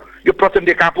पुग्छ, यो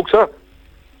प्रचण्ड कहाँ पुग्छ?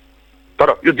 तर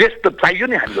यो देश त चाहियो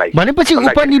नि हामीलाई। भनेपछि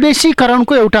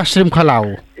उपनिवेशीकरणको एउटा श्रृङ्खला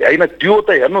हो होइन? त्यो त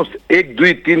हेर्नुहोस् 1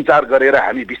 2 3 4 गरेर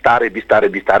हामी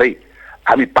बिस्तारै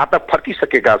हामी पाता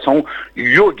फर्किसकेका छौँ।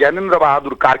 यो ज्ञानेन्द्र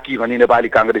बहादुर कार्की भन्ने नेपाली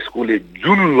काङ्ग्रेसकोले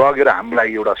जुन लगेर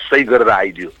हामीलाई एउटा सही गरेर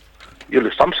आइदियो, यो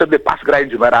संसदले पास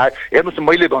गराइदिन्छु भनेर आयो। हेर्नुहोस्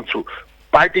मैले भन्छु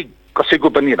पार्टी कसैको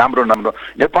पनि राम्रो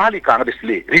नेपाली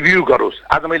काङ्ग्रेसले रिभ्यू गरोस्।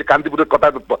 आज मैले कान्तिपुर कता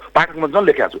पाठकमा जन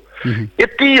लेखेको छु,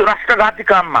 यति राष्ट्रघाती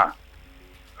काममा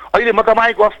अहिले म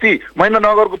तपाईँको अस्ति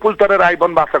महेन्द्रनगरको पुल तरेर आइ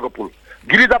वनवासाको पुल,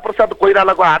 गिरिजा प्रसाद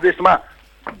कोइरालाको आदेशमा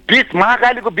बीच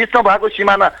महाकालीको बिचमा भएको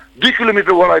सिमाना 2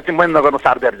 किलोमिटर वडा चाहिँ महेन्द्रनगरमा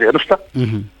सार्दै हेर्नुहोस् त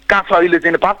कहाँ छ अहिले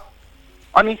चाहिँ नेपाल।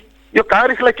 अनि यो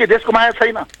काङ्ग्रेसलाई के देशको माया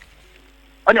छैन?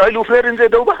 अनि अहिले उफ्रिन्छ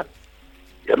देउबा।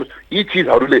 हेर्नुहोस् यी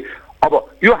चिजहरूले अब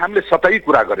यो हामीले सतै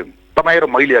कुरा गऱ्यौँ तपाईँ र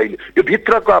मैले। अहिले यो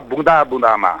भित्रका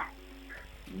बुँदामा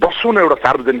बसौँ न, एउटा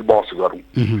सार्वजनिक बहस गरौँ,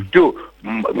 त्यो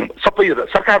सबै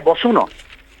सरकार बसौँ न,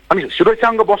 अनि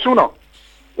सुरक्षासँग बसौँ न।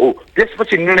 हो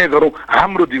त्यसपछि निर्णय गरौँ,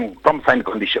 हाम्रो दिउँ टर्म्स एन्ड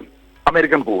कन्डिसन,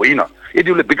 अमेरिकनको होइन।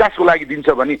 यदि उसले विकासको लागि दिन्छ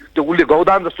भने, त्यो उसले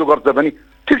गौदान जस्तो गर्छ भने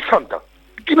ठिक छ नि त।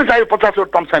 किन चाहियो 50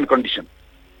 वटा टर्म्स एन्ड कन्डिसन?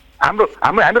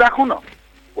 हामी राखौँ न।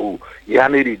 हो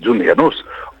यहाँनिर जुन हेर्नुहोस्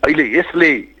अहिले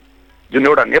यसले जुन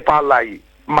एउटा नेपाललाई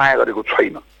माया गरेको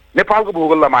छैन, नेपालको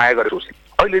भूगोललाई माया गरेको छ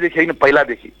अहिलेदेखि होइन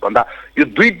पहिलादेखि भन्दा। यो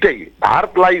दुईटै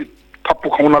भारतलाई थप्पु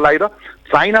खुवाउनलाई र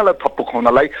चाइनालाई थप्पु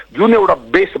खुवाउनलाई जुन एउटा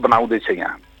बेस बनाउँदैछ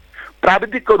यहाँ,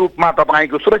 प्राविधिकको रूपमा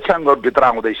तपाईँको सुरक्षाङ्गहरू भित्र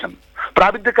आउँदैछन्,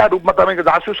 प्राविधिकका रूपमा तपाईँको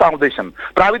जासुस आउँदैछन्,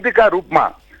 प्राविधिकका रूपमा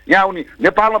यहाँ उनी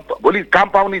नेपालमा भोलि काम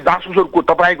पाउने जासुसहरूको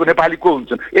तपाईँको नेपालीको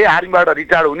हुन्छन् आर्मीबाट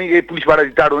रिटायर्ड हुने पुलिसबाट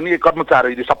रिटायर्ड हुने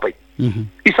कर्मचारी सबै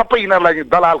यी सबै यिनीहरूलाई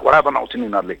दलाल घोडा बनाउँछन्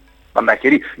यिनीहरूले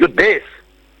भन्दाखेरि यो देश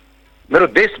मेरो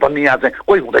देश भन्ने यहाँ चाहिँ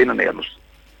कोही हुँदैन नै हेर्नुहोस्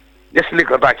यसले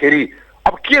गर्दाखेरि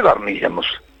अब के गर्ने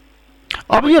हेर्नुहोस्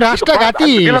अब यो राष्ट्रघाती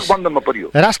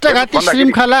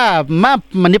श्रृङ्खलामा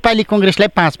नेपाली कङ्ग्रेसलाई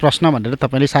 5 प्रश्न भनेर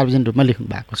तपाईँले सार्वजनिक रूपमा लेख्नु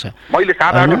भएको छ मैले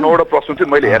साधारण 9वटा प्रश्न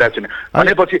चाहिँ मैले हेरेको छु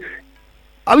भनेपछि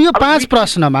अब यो 5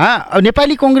 प्रश्नमा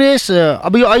नेपाली कङ्ग्रेस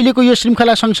अब यो अहिलेको यो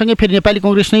श्रृङ्खला सँगसँगै फेरि नेपाली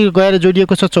कङ्ग्रेस नै गएर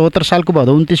जोडिएको छ 74 सालको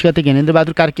भदौ 29 गते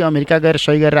ज्ञानेन्द्रबहादुर कार्की अमेरिका गएर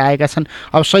सही गरेर आएका छन्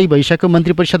अब सही भइसक्यो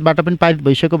मन्त्री परिषदबाट पनि पारित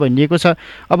भइसक्यो भनिएको छ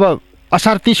अब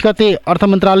असार 30 गते अर्थ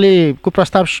मन्त्रालयको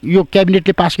प्रस्ताव यो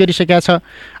क्याबिनेटले पास गरिसकेका छ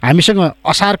हामीसँग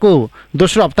असारको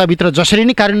दोस्रो हप्ताभित्र जसरी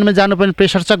नै कार्यान्वयनमा जानुपर्ने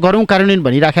प्रेसर छ गरौँ कार्यान्वयन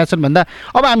भनिराखेका छन् भन्दा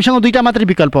अब हामीसँग दुईटा मात्रै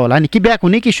विकल्प होला नि कि ब्याक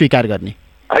हुने कि स्वीकार गर्ने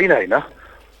होइन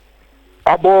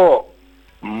अब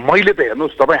मैले त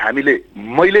हेर्नुहोस् तपाईँ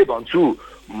मैले भन्छु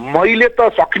मैले त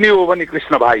सक्ने हो भने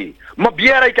कृष्ण भाइ म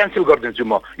बिआरआई क्यान्सल गरिदिन्छु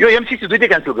म यो एमसिसी दुईटै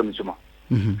क्यान्सल गरिदिन्छु म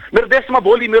मेरो देशमा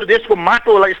भोलि मेरो देशको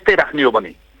माटोलाई यस्तै राख्ने हो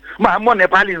भने म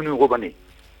नेपाली हुनु हो भने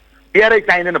बिआरआई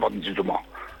चाहिँदैन भनिदिन्छु म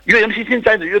यो एमसिसी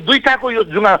चाहिन्छ यो दुईटाको यो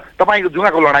तपाईँको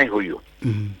जुङ्गाको लडाइँ हो यो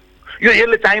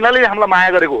यसले चाइनाले हामीलाई माया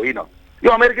गरेको होइन यो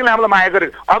अमेरिकाले हामीलाई माया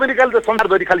गरेको अमेरिकाले त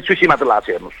संसारभरि खालि सुसी मात्र लाग्छ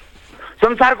हेर्नुहोस्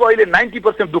संसारको अहिले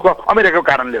 90% दुःख अमेरिकाको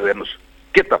कारणले हो हेर्नुहोस्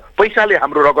के त पैसाले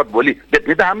हाम्रो रगत भोलि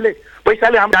बेच्ने त हामीले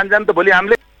पैसाले हाम्रो जान त भोलि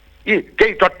हामीले यी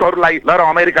केही टट्टहरूलाई लर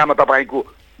अमेरिकामा तपाईँको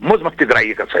मोजमस्ती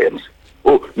गराइएका छ हेर्नुहोस्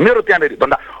हो मेरो त्यहाँनिर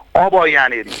भन्दा अब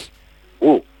यहाँनिर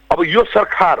हो अब यो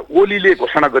सरकार ओलीले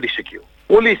घोषणा गरिसक्यो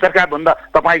ओली सरकारभन्दा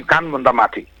तपाईँको कानभन्दा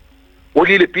माथि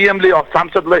ओलीले पिएमले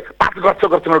सांसदलाई 5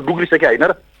 गर्छ डुग्रिसके होइन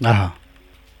र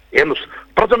हेर्नुहोस्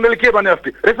प्रचण्डले के भने अस्ति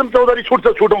रेशम चौधरी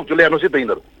छुटाउँछु हेर्नुहोस् है त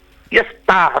यिनीहरू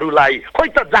यस्ताहरूलाई खोइ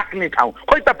त जाक्ने ठाउँ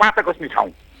खोइ त पाता कस्ने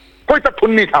ठाउँ खोइ त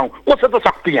थुन्ने ठाउँ कसो त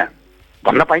शक्ति यहाँ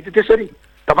भन्न पाइन्छ त्यसरी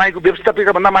तपाईँको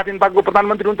व्यवस्थापिका भन्दा माथि पाकको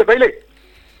प्रधानमन्त्री हुन्छ कहिले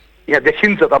यहाँ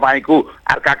देखिन्छ तपाईँको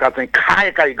अर्काका चाहिँ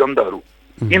खाएका गन्धहरू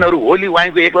यिनीहरू होली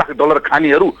वाइनको $1 लाख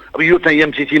खानेहरू अब यो चाहिँ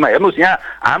एमसिसीमा हेर्नुहोस् यहाँ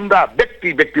हाम्रा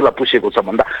व्यक्तिलाई पुसेको छ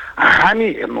भन्दा हामी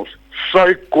हेर्नुहोस्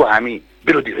सहयोगको हामी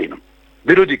विरोधी होइनौँ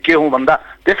विरोधी के हौँ भन्दा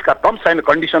त्यसका टर्म्स एन्ड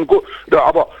कन्डिसनको र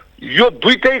अब यो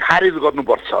दुईटै खारेज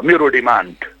गर्नुपर्छ मेरो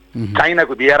डिमान्ड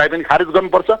चाइनाको बिआरआई पनि खारेज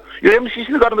गर्नुपर्छ यो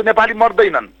एमसिसी गर्नु नेपाली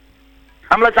मर्दैनन्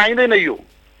हामीलाई चाहिँदैन यो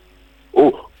ओ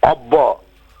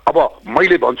अब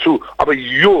मैले भन्छु अब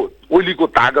यो ओलीको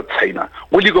तागत छैन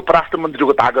ओलीको परराष्ट्र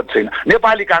मन्त्रीको तागत छैन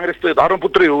नेपाली काङ्ग्रेस त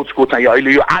धर्मपुत्रै हो उसको चाहिँ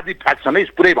अहिले यो आदि फ्याक्सन है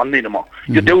पुरै भन्दिनँ म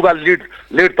यो देउबा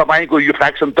लिड तपाईँको यो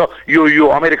फ्याक्सन त यो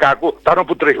अमेरिकाको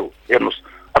धर्मपुत्रै हो हेर्नुहोस्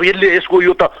अब यसले यसको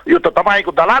यो त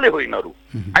तपाईँको दलालै हो यिनीहरू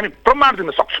हामी प्रमाण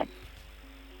दिन सक्छौँ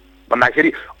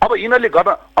भन्दाखेरि अब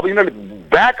यिनीहरूले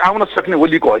ब्याक आउन सक्ने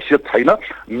ओलीको हैसियत छैन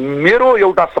मेरो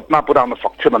एउटा सपना पुरा हुन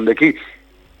सक्छ भनेदेखि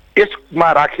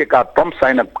यसमा राखेका टर्म्स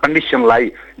एन्ड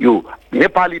कन्डिसनलाई यो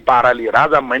नेपाली पाराले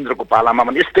राजा महेन्द्रको पालामा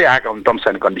पनि यस्तै आएका हुन् टर्म्स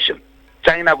एन्ड कन्डिसन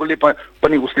चाइनाकोले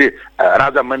पनि उसले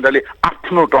राजा महेन्द्रले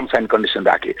आफ्नो टर्म्स एन्ड कन्डिसन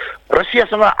राखे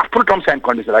रसियासँग आफ्नो टर्म्स एन्ड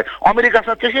कन्डिसन राखे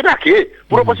अमेरिकासँग त्यसै राखे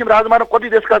पूर्व पश्चिम राजमार्ग कति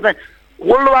देशका चाहिँ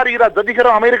वर्ल्ड वार इरा जतिखेर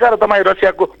अमेरिका र तपाईँ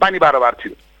रसियाको पानी बारोबार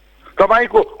थियो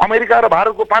तपाईँको अमेरिका र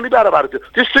भारतको पानी बारोबार थियो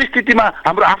त्यस्तो स्थितिमा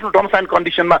हाम्रो आफ्नो टर्म्स एन्ड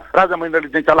कन्डिसनमा राजा महेन्द्रले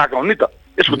चाहिँ चलाएका हुन् नि त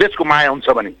यसको देशको माया हुन्छ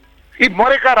भने यी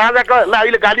मरेका राजाकालाई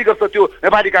अहिले गाली गर्छ त्यो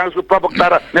नेपाली काङ्ग्रेसको प्रवक्ता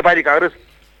र नेपाली काङ्ग्रेस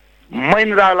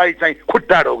महेन्द्रलाई चाहिँ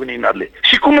खुट्टा ढोग्ने यिनीहरूले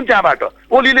सिकुन् त्यहाँबाट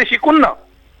ओलीले सिकुन्न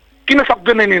किन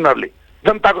सक्दैनन् यिनीहरूले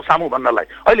जनताको सामु भन्नलाई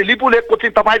अहिले लिपु लेकको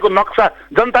चाहिँ तपाईँको नक्सा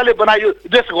जनताले बनायो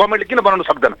देश गभर्मेन्टले किन बनाउन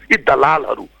सक्दैन यी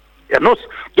दलालहरू हेर्नुहोस्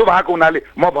त्यो भएको हुनाले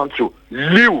म भन्छु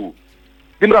लिउ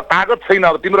तिम्रो तागत छैन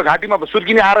अब तिम्रो घाँटीमा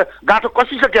सुर्किने आएर गाँठो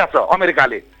कसिसकेका छ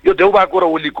अमेरिकाले यो देउबाको र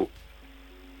ओलीको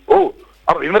हो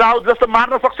अब भीमराव जस्तो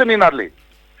मार्न सक्छन् यिनीहरूले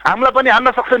हामीलाई पनि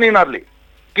हान्न सक्छन् यिनीहरूले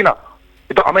किन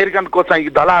यो त अमेरिकनको चाहिँ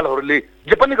दलालहरूले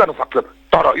जे पनि गर्न सक्छन्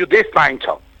तर यो देश चाहिन्छ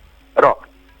र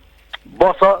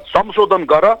संशोधन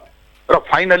गर र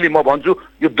फाइनली म भन्छु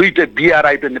यो दुईटै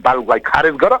बिआरआई पनि नेपाललाई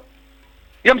खारेज गर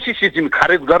एमसिसी चाहिँ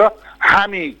खारेज गर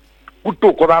हामी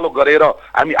कुट्टो कोदालो गरेर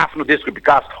हामी आफ्नो देशको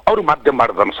विकास अरू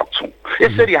माध्यमबाट गर्न सक्छौँ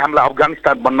यसरी हामीलाई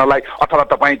अफगानिस्तान बन्नलाई अथवा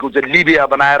तपाईँको चाहिँ लिबिया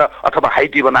बनाएर अथवा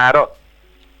हाइटी बनाएर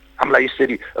हामीलाई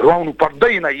यसरी रुवाउनु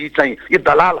पर्दैन यी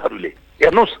दलालहरूले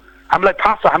हेर्नुहोस् हामीलाई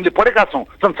थाहा छ हामीले पढेका छौँ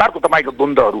संसारको तपाईँको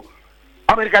द्वन्द्वहरू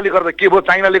अमेरिकाले गर्दा के भयो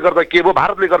चाइनाले गर्दा के भयो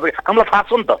भारतले गर्दा हामीलाई थाहा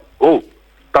छ नि त हो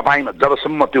तपाईँमा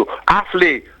जबसम्म त्यो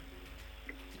आफूले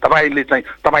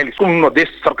तपाईँले सुन्नु देश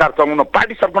सरकार चलाउनु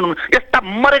पार्टी सरकार यस्ता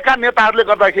मरेका नेताहरूले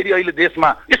गर्दाखेरि अहिले देशमा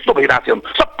यस्तो भइरहेको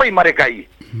छ सबै मरेका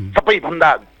सबैभन्दा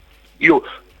यो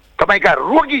तपाईँका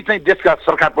रोगी चाहिँ देशका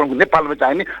सरकार प्रमुख नेपालमा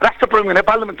चाहिने, राष्ट्र प्रमुख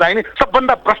नेपालमा चाहिने,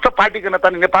 सबभन्दा भ्रष्ट पार्टीका नेता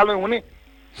नेपालमै हुने,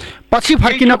 पछि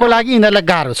फर्किनको लागि यिनीहरूलाई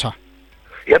गाह्रो छ।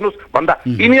 हेर्नुहोस् भन्दा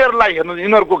यिनीहरूलाई हेर्नुहोस्,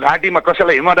 यिनीहरूको घाँटीमा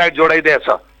कसैलाई ह्युमन राइट जोडाइदिएछ।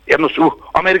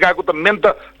 हेर्नुहोस् अमेरिकाको त मेन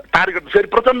त टार्गेट फेरि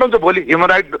प्रचण्ड हुन्छ, भोलि ह्युमन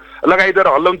राइट लगाइदिएर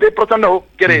हल्लाउनु त्यही प्रचण्ड हो,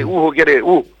 के अरे ऊ हो, के अरे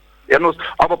ऊ। हेर्नुहोस्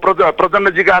अब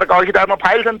प्रचण्डजीका अघिटारमा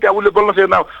फाइल छन्, त्यहाँ उसले बोल्न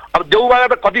सक्दैन। अब देउबागा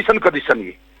त कति छन्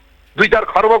यी 2-4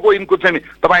 खर्बको यिनको चाहिँ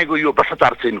तपाईँको यो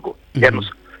भ्रष्टाचार छ यिनको।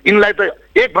 हेर्नुहोस् यिनलाई त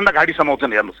एकभन्दा घाँटी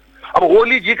समाउँछन्। हेर्नुहोस् अब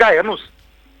ओलीजीका हेर्नुहोस्,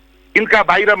 यिनका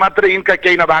बाहिर मात्रै यिनका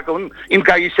केही नभएको हुन्,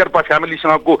 यिनका यी शेर्पा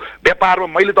फ्यामिलीसँगको व्यापारमा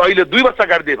मैले त अहिले 2 वर्ष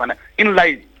अगाडि दिएँ भने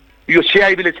यिनलाई यो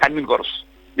सिआइबीले छानबिन गरोस्।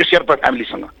 यो शेर्पा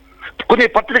फ्यामिलीसँग कुनै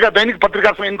पत्रिका, दैनिक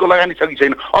पत्रिकासँग यिनको लगानी छ कि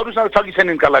छैन, अरूसँग छ कि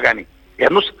छैन यिनका लगानी।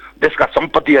 हेर्नुहोस् देशका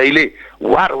सम्पत्ति अहिले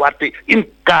वारवार्ते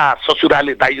यिनका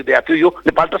ससुराले दाइजो दिएको थियो, यो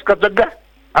नेपाल ट्रस्टका जग्गा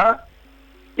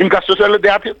यिनका ससुराले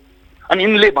दिएको थियो। अनि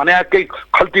यिनले भने केही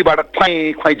खल्तीबाट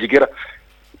खुवाई झिकेर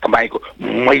तपाईँको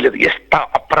मैले यस्ता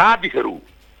अपराधीहरू,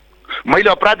 मैले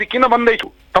अपराधी किन भन्दैछु,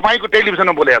 तपाईँको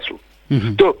टेलिभिजनमा बोलेको छु।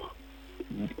 त्यो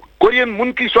कोरियन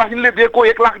मुन्की स्वास्नीले दिएको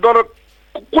 $1 लाख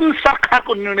कुन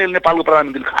सरकारको निर्णयले नेपालको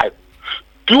प्रधानमन्त्रीले खायो?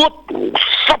 त्यो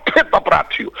सफेद अपराध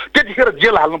थियो। त्यतिखेर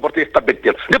जेल हाल्नु पर्थ्यो यस्ता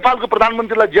व्यक्तिहरू। नेपालको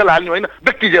प्रधानमन्त्रीलाई जेल हाल्ने होइन,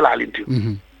 व्यक्ति जेल हालिन्थ्यो।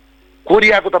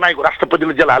 कोरियाको तपाईँको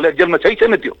राष्ट्रपतिले जेल हाले, जेलमा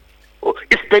छैन त्यो।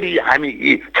 यसरी हामी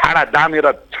यी छाडा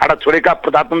दामेर छाडा छोडेका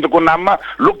प्रजातन्त्रको नाममा,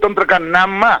 लोकतन्त्रका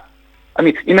नाममा, अनि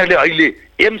यिनीहरूले अहिले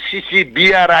MCC,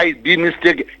 BRI,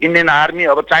 BIMSTEC, Indian army,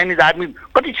 अब चाइनिज आर्मी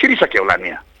कति छिरिसक्यो होला नि।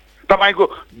 यहाँ तपाईँको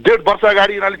 1.5 वर्ष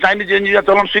अगाडि यिनीहरूले चाइनिज एनजिओ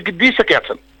चलाउन स्वीकृति दिइसकेका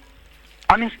छन्।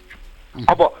 अनि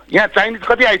अब यहाँ चाइनिज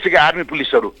कति आइसक्यो आर्मी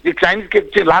पुलिसहरू? यो चाइनिज के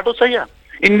चाहिँ लाटो छ यहाँ?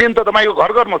 इन्डियन त तपाईँको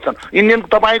घर घरमा छन्। इन्डियन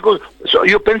तपाईँको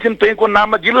यो पेन्सन पेको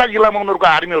नाममा जिल्ला जिल्लामा उनीहरूको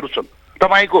आर्मीहरू छन्।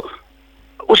 तपाईँको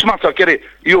उसमा छ के अरे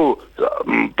यो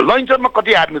लन्चरमा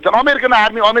कति आर्मी छन्? अमेरिकन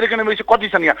आर्मी, अमेरिकन एम्बेसी कति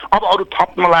छन् यहाँ? अब अरू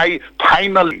थप्नलाई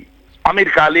फाइनली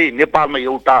अमेरिकाले नेपालमा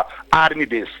एउटा आर्मी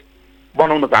बेस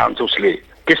बनाउन चाहन्छ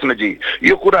उसले। कृष्णजी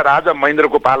यो कुरा राजा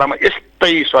महेन्द्रको पालामा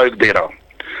यस्तै सहयोग दिएर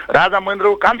राजा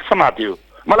महेन्द्रको कान समात्यो,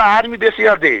 मलाई आर्मी बेस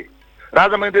यहाँ दे।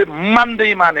 राजा महेन्द्र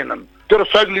मानेनन्, त्यो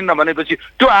सहयोग लिन्न भनेपछि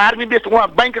त्यो आर्मी बेस उहाँ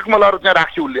बैंककमा लगेर चाहिँ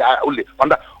राख्यो उसले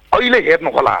भन्दा अहिले हेर्नु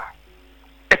होला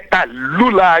यस्ता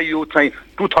लुला यो चाहिँ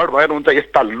 2/3 भएर हुन्छ,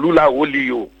 यस्ता लुला ओली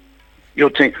यो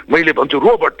चाहिँ मैले भन्छु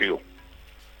रोबोट यो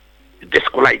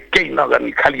देशको लागि केही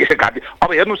नगर्ने खालि यसै घाँटी।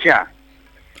 अब हेर्नुहोस् यहाँ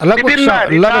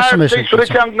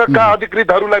सुरक्षाका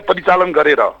अधिकृतहरूलाई परिचालन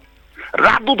गरेर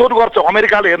राजदूतहरू गर्छ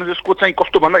अमेरिकाले। हेर्नु यसको चाहिँ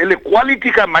कस्तो भन्दा यसले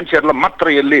क्वालिटीका मान्छेहरूलाई मात्र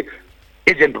यसले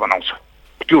एजेन्ट बनाउँछ।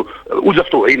 त्यो ऊ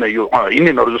जस्तो होइन, यो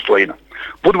इन्डियनहरू जस्तो होइन।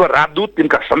 पूर्व राजदूत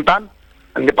तिनका सन्तान,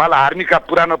 नेपाल आर्मीका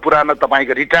पुराना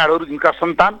तपाईँका रिटायर्डहरू यिनका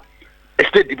सन्तान,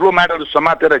 यस्तै डिप्लोमेटहरू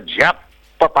समातेर झ्याप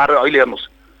पारेर अहिले हेर्नुहोस्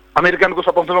अमेरिकनको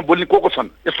सपक्षमा बोल्ने को छन्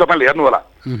यसो तपाईँले हेर्नु होला।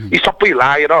 यी सबै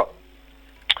लाएर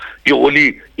यो ओली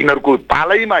यिनीहरूको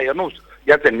पालैमा हेर्नुहोस्,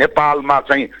 या चाहिँ नेपालमा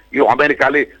चाहिँ यो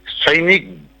अमेरिकाले सैनिक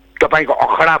तपाईँको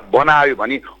अखडा बनायो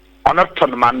भने अनर्थ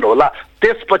नमान्नु होला।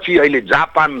 त्यसपछि अहिले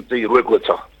जापान चाहिँ रोएको छ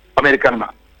अमेरिकनमा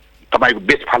तपाईँको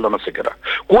बेच फाल्न नसकेर,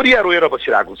 कोरिया रोएर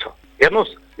बसिरहेको छ।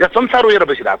 हेर्नुहोस् या संसार रोएर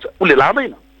बसिरहेको छ, उसले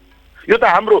लाँदैन। यो त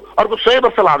हाम्रो अर्को 100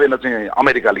 वर्ष लाँदैन चाहिँ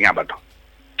अमेरिकाले यहाँबाट।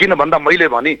 किन भन्दा मैले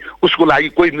भने उसको लागि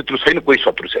कोही मित्र छैन, कोही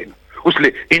शत्रु छैन। उसले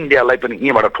इन्डियालाई पनि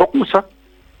यहीँबाट ठोक्नु छ,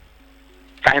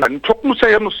 चाइना पनि ठोक्नु छ।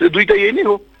 हेर्नुहोस् यो दुइटा यही नै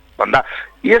हो भन्दा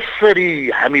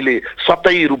यसरी हामीले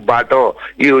सतै रूपबाट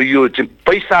यो चाहिँ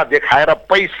पैसा देखाएर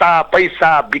पैसा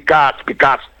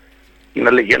विकास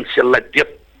यिनीहरूले एनसेललाई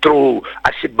त्यत्रो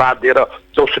आशीर्वाद दिएर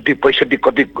 64-65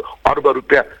 कति अर्ब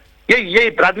रुपियाँ यही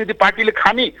राजनीतिक पार्टीले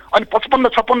खाने, अनि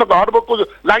 55-56 अर्बको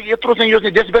लागि यत्रो चाहिँ यो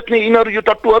चाहिँ देश बेच्ने यिनीहरू यो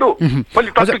टट्टुहरू।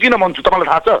 मैले टट्टु किन भन्छु तपाईँलाई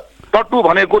थाहा छ? टट्टु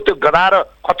भनेको त्यो गधा र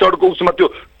खच्चडको उसमा त्यो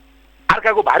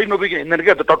अर्काको भारी नबोकिन हिँड्दैन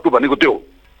क्या, त्यो टट्टु भनेको त्यो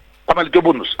तपाईँले त्यो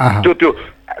बुझ्नुहोस्।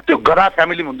 त्यो गधा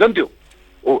फ्यामिली हुन्छ नि त्यो,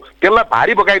 हो त्यसलाई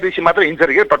भारी बोकाइदिएपछि मात्रै हिँड्छ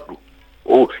अरे क्या टट्टु।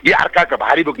 हो यी अर्काका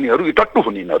भारी बोक्नेहरू यो टट्टु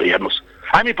हुने यिनीहरू। हेर्नुहोस्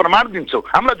हामी प्रमाण दिन्छौँ,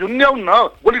 हामीलाई झुन्ड्याउन्न,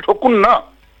 गोली ठोक्कुन्न।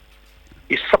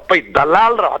 यी सबै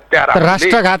दलाल र हत्यारा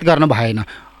राष्ट्रघात गर्न भएन।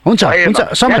 हुन्छ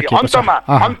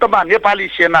अन्तमा नेपाली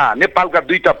सेना, नेपालका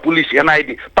 2टा पुलिस,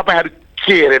 एनआइडी तपाईँहरू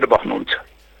के हेरेर बस्नुहुन्छ?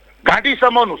 घाँटी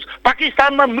समाउनुहोस्।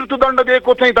 पाकिस्तानमा मृत्युदण्ड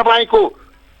दिएको चाहिँ तपाईँको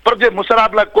परवेज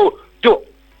मुशर्रफको त्यो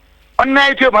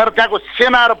अन्याय थियो भनेर त्यहाँको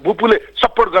सेना र भूपुले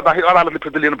सपोर्ट गर्दाखेरि अदालतले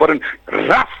फिर्ता लिनु पर्यो।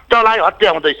 राष्ट्रलाई हत्या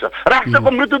हुँदैछ, राष्ट्रको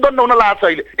मृत्युदण्ड हुन लाग्छ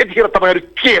अहिले। यतिखेर तपाईँहरू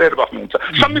के हेरेर बस्नुहुन्छ?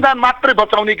 संविधान मात्रै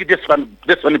बचाउने कि देश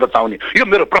पनि बचाउने? यो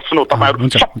मेरो प्रश्न हो तपाईँहरू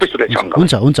सबै सुरक्षासँग।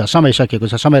 हुन्छ समय सकिएको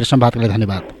छ। समय र सम्वादको लागि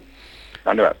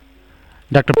धन्यवाद।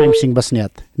 डाक्टर प्रेम सिंह बस्नेत,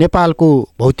 नेपालको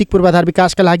भौतिक पूर्वाधार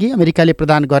विकासका लागि अमेरिकाले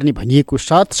प्रदान गर्ने भनिएको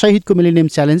शर्त सहितको मिलेनियम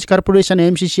च्यालेन्ज कर्पोरेसन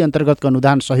एमसिसी अन्तर्गतको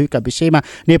अनुदान सहयोगका विषयमा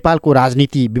नेपालको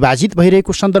राजनीति विभाजित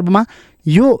भइरहेको सन्दर्भमा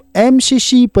यो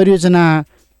एमसिसी परियोजना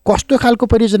कस्तो खालको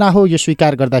परियोजना हो, यो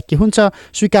स्वीकार गर्दा के हुन्छ,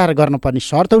 स्वीकार गर्नुपर्ने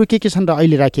शर्तहरू के छन् र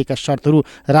अहिले राखिएका शर्तहरू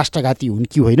राष्ट्रघाती हुन्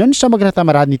कि होइनन्,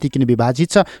 समग्रतामा राजनीति किन विभाजित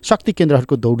छ, शक्ति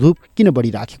केन्द्रहरूको दौडधुप किन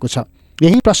बढिराखेको छ,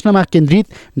 यही प्रश्नमा केन्द्रित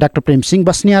डाक्टर प्रेम सिंह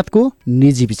बस्नेतको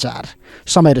निजी विचार।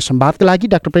 समय र संवादका लागि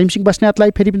डाक्टर प्रेम सिंह बस्नेतलाई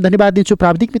फेरि पनि धन्यवाद दिन्छु।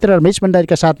 प्राविधिक मित्र रमेश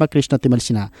भण्डारीका साथमा कृष्ण तिमल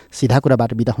सिन्हा। सिधा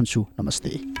कुराबाट बिदा हुन्छु।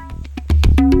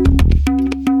 नमस्ते।